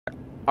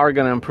are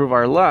going to improve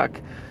our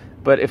luck.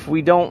 But if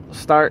we don't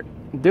start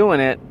doing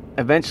it,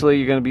 eventually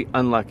you're going to be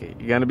unlucky.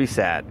 You're going to be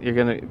sad. You're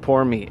going to,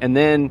 poor me. And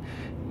then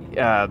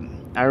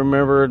I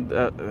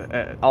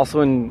remember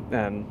also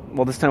in,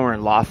 this time we're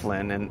in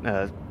Laughlin,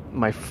 and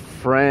my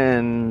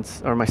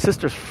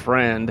sister's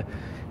friend,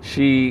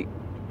 she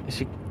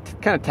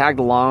kind of tagged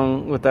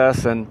along with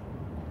us, and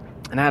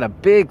I had a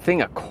big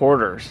thing of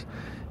quarters.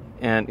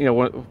 And,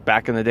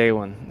 back in the day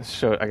when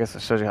I guess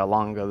it shows you how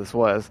long ago this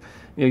was,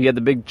 you had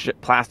the big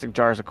plastic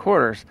jars of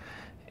quarters.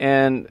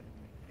 And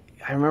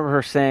I remember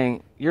her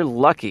saying, "You're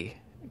lucky,"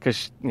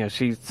 because,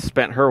 she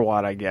spent her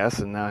wad, I guess,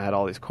 and now I had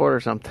all these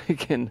quarters. I'm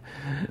thinking,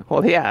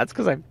 well, yeah, it's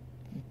because I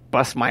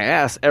bust my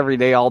ass every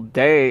day, all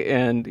day.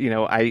 And,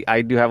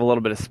 I do have a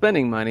little bit of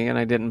spending money, and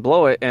I didn't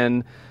blow it.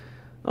 And,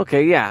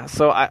 okay, yeah.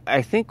 So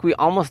I think we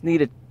almost need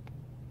to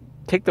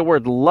take the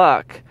word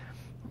luck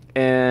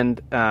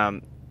and,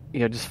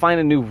 just find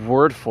a new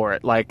word for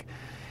it. Like,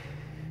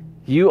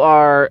 you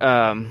are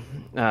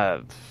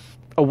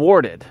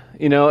awarded.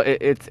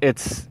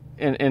 It's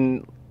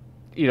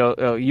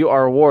you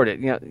are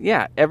awarded.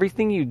 Yeah,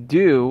 everything you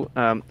do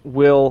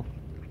will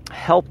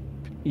help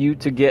you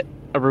to get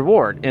a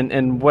reward,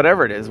 and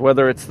whatever it is,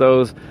 whether it's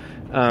those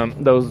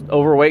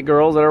overweight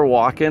girls that are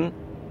walking.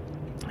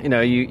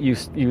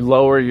 You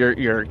lower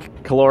your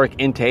caloric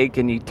intake,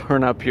 and you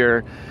turn up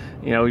your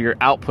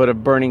output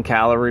of burning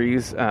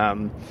calories.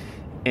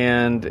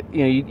 And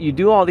you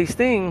do all these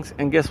things,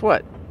 and guess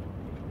what?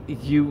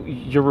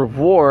 Your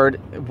reward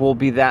will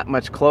be that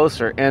much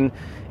closer. And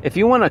if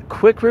you want a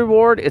quick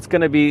reward, it's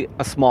going to be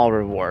a small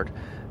reward.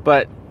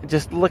 But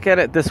just look at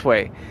it this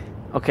way.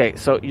 Okay,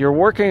 so you're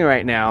working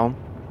right now,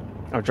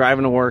 or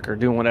driving to work, or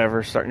doing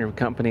whatever, starting your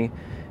company.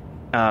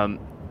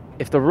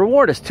 If the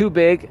reward is too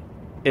big,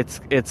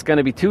 it's going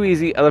to be too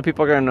easy. Other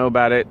people are going to know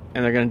about it,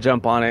 and they're going to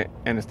jump on it,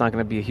 and it's not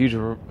going to be a huge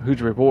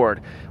reward.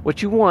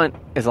 What you want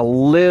is a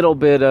little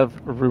bit of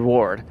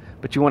reward,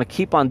 but you want to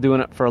keep on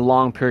doing it for a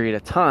long period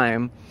of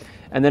time,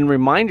 and then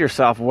remind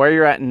yourself where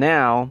you're at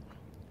now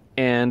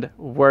and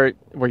where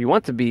you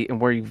want to be and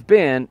where you've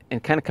been,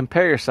 and kind of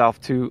compare yourself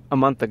to a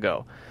month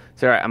ago.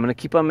 So, all right, I'm going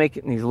to keep on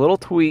making these little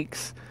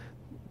tweaks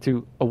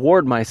to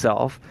award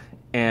myself,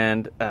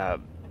 and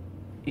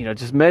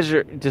just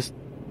measure.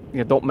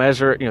 Don't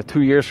measure it.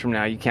 2 years from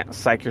now, you can't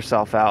psych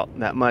yourself out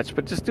that much,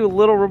 but just do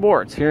little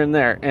rewards here and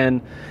there.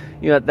 And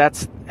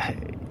that's,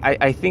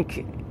 I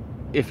think,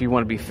 if you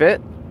want to be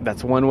fit,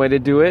 that's one way to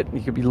do it.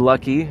 You could be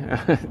lucky,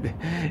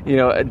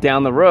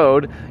 down the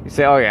road, you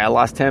say, oh yeah, I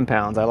lost 10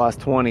 pounds, I lost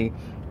 20.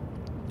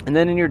 And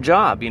then in your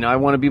job, I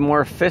want to be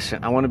more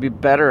efficient. I want to be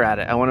better at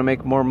it. I want to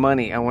make more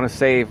money. I want to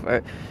save,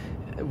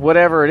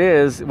 whatever it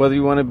is, whether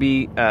you want to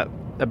be a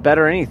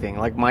better anything.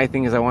 Like, my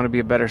thing is I want to be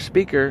a better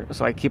speaker,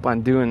 so I keep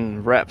on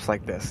doing reps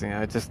like this.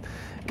 Just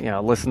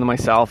listen to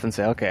myself and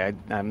say, okay,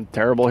 I'm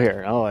terrible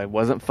here. Oh, I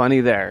wasn't funny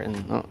there, and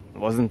it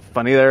wasn't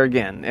funny there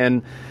again.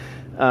 And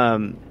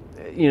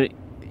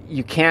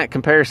you can't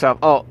compare yourself.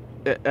 Oh,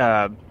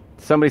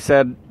 somebody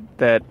said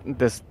that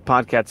this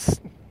podcast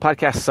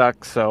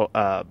sucks, so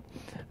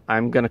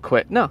I'm gonna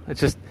quit. No,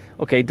 it's just,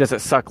 okay, does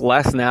it suck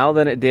less now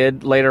than it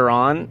did later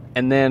on?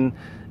 And then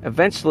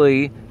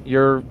eventually,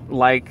 you're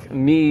like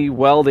me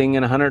welding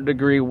in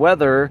 100-degree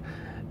weather.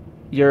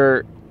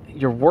 You're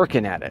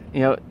working at it.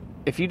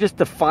 If you just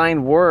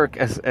define work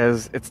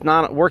as it's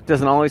not, work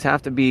doesn't always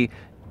have to be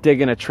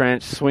digging a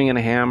trench, swinging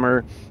a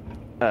hammer,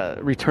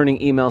 returning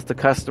emails to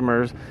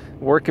customers.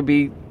 Work could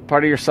be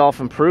part of your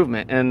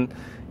self-improvement. And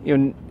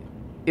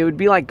it would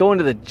be like going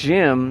to the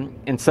gym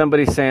and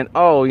somebody saying,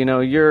 "Oh,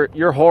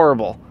 you're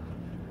horrible."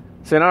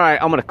 Saying, all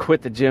right, I'm going to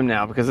quit the gym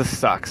now because this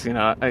sucks.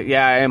 Yeah,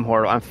 I am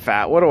horrible. I'm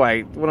fat. What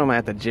am I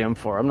at the gym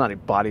for? I'm not a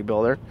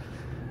bodybuilder.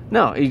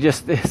 No, you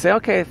just say,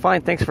 okay,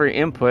 fine. Thanks for your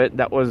input.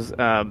 That was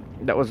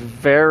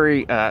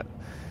very,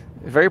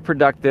 very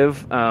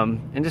productive.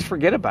 And just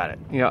forget about it.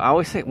 I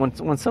always say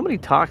when somebody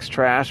talks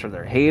trash, or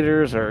they're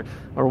haters, or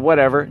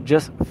whatever,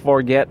 just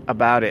forget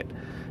about it.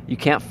 You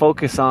can't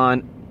focus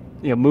on,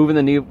 moving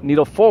the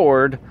needle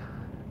forward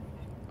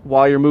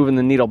while you're moving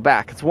the needle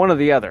back. It's one or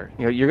the other.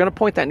 You're going to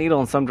point that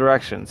needle in some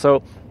direction.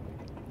 So,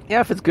 yeah,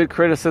 if it's good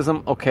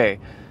criticism, okay.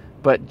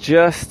 But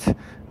just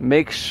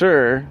make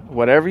sure,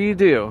 whatever you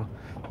do,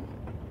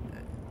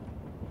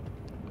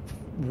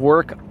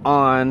 work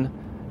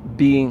on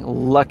being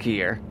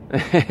luckier.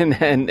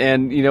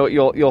 and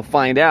you'll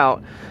find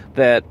out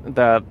that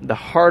the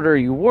harder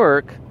you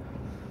work,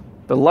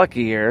 the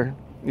luckier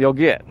you'll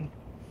get.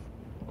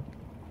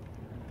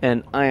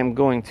 And I am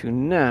going to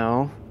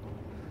now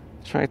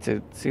try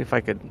to see if I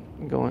could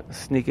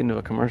sneak into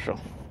a commercial.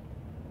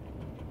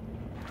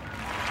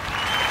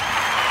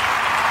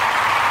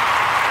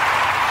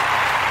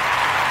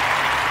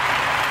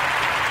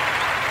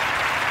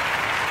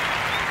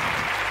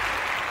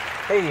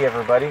 Hey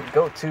everybody,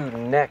 go to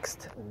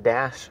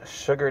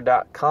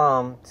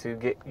next-sugar.com to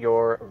get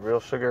your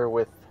real sugar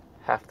with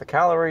half the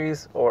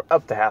calories, or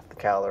up to half the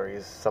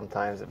calories.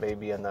 Sometimes it may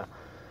be in the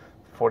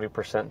 40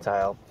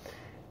 percentile.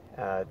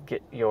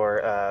 get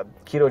your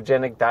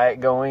ketogenic diet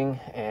going,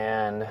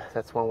 and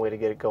that's one way to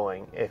get it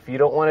going. If you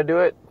don't want to do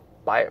it,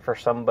 buy it for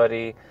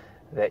somebody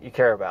that you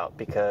care about,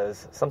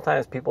 because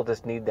sometimes people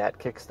just need that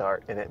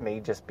kickstart, and it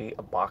may just be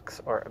a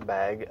box or a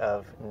bag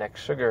of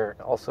Next Sugar.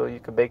 Also, you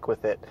can bake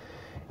with it.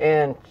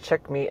 And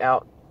check me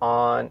out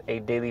on a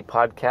daily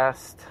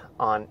podcast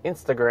on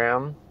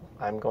Instagram.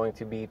 I'm going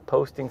to be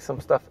posting some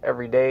stuff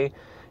every day,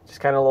 just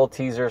kind of little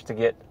teasers to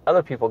get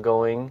other people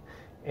going.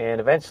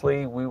 And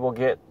eventually we will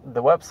get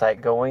the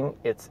website going.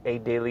 It's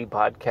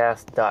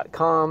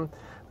adailypodcast.com.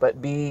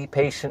 But be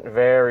patient,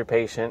 very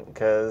patient,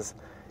 because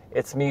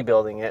it's me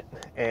building it.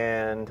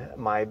 And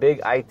my big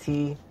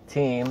IT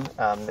team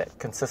that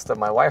consists of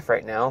my wife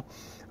right now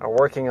are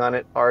working on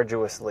it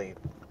arduously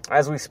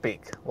as we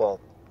speak.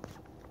 Well,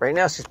 right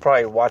now she's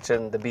probably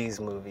watching the Bees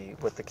movie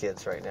with the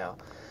kids right now.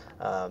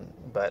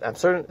 But I'm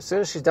certain as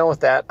soon as she's done with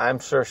that, I'm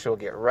sure she'll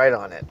get right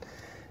on it.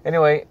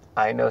 Anyway,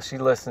 I know she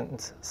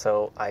listens,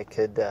 so I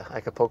could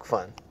poke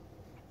fun.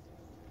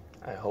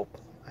 I hope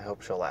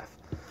she'll laugh.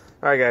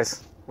 All right,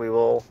 guys, we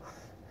will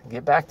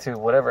get back to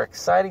whatever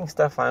exciting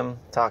stuff I'm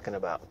talking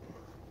about.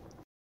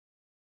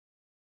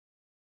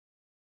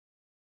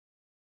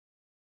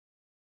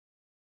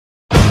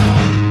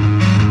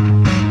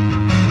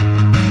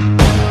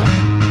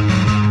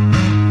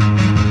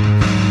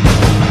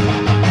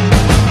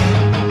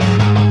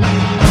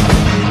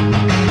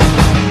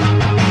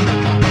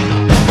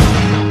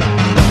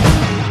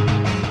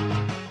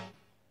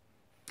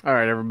 All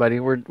right,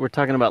 everybody, we're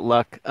talking about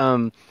luck.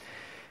 I'm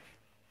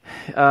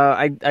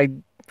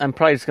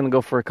probably just going to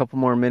go for a couple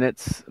more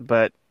minutes,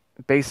 but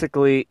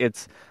basically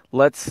it's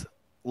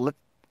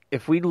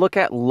if we look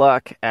at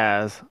luck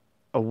as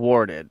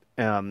awarded,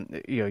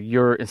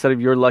 you're instead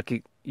of you're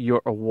lucky,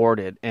 you're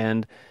awarded,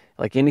 and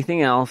like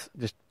anything else,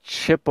 just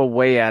chip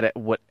away at it,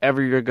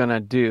 whatever you're going to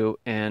do,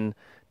 and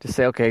to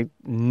say, okay,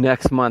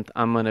 next month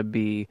I'm going to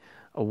be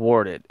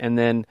awarded, and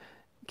then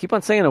keep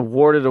on saying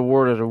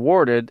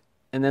awarded.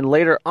 And then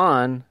later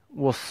on,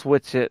 we'll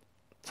switch it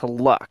to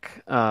luck.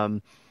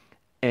 And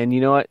you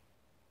know what?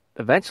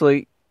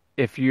 Eventually,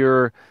 if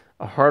you're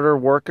a harder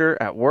worker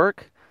at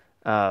work,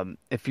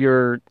 if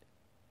you're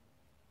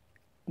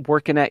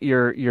working at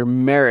your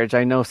marriage,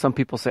 I know some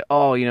people say,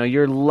 oh,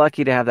 you're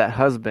lucky to have that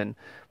husband.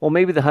 Well,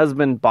 maybe the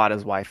husband bought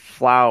his wife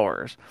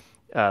flowers,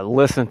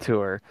 listened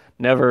to her,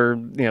 never,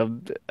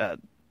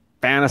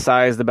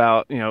 fantasized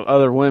about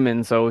other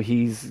women, so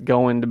he's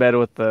going to bed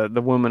with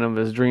the woman of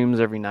his dreams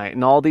every night,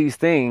 and all these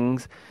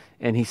things,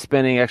 and he's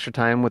spending extra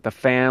time with the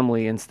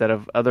family instead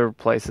of other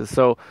places.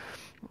 So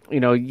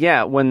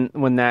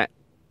when that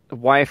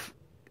wife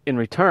in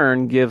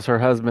return gives her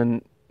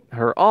husband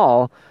her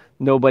all,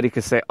 nobody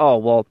could say, oh,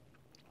 well,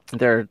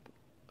 they're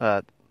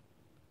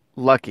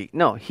lucky.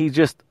 No, he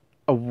just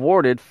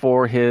awarded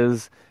for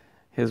his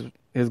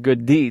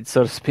good deeds,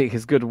 so to speak,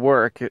 his good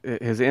work,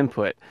 his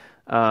input.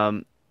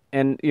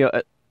 And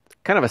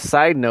kind of a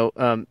side note,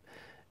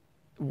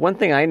 one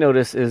thing I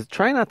notice is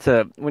try not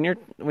to, when you're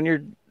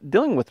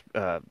dealing with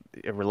a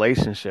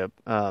relationship,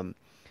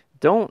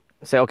 don't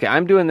say, okay,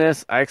 I'm doing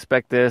this, I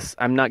expect this,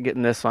 I'm not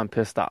getting this, so I'm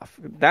pissed off.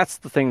 That's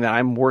the thing that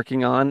I'm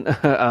working on.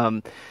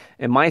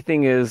 And my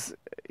thing is,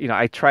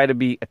 I try to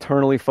be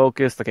eternally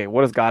focused. Okay,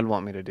 what does God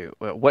want me to do?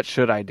 What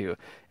should I do?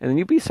 And then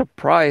you'd be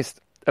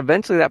surprised.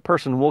 Eventually, that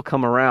person will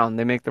come around.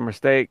 They make their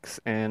mistakes,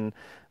 and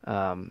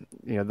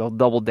they'll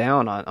double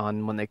down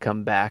on when they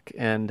come back.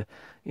 And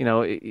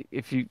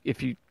if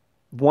you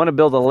want to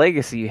build a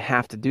legacy, you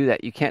have to do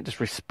that. You can't just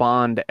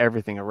respond to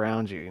everything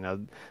around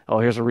you. Oh,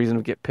 here's a reason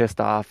to get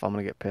pissed off. I'm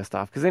going to get pissed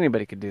off, because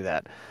anybody could do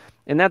that.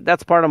 And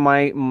that's part of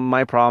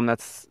my problem.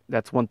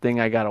 That's one thing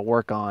I got to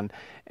work on.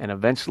 And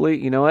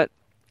eventually, you know what?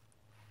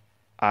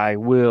 I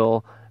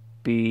will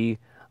be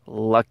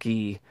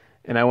lucky.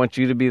 And I want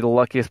you to be the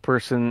luckiest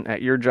person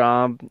at your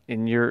job,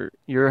 in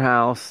your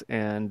house,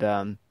 and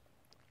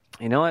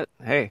you know what?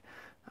 Hey,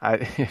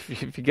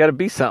 if you got to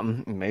be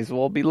something, you may as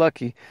well be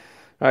lucky.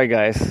 All right,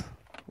 guys,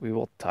 we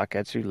will talk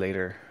at you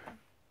later.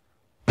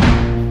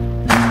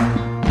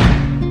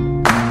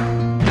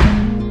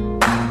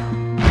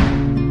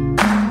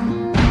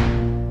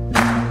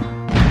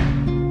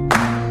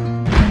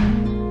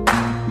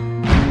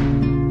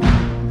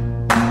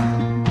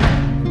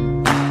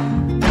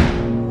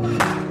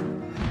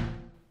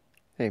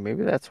 Hey,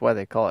 maybe that's why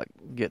they call it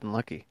getting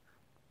lucky.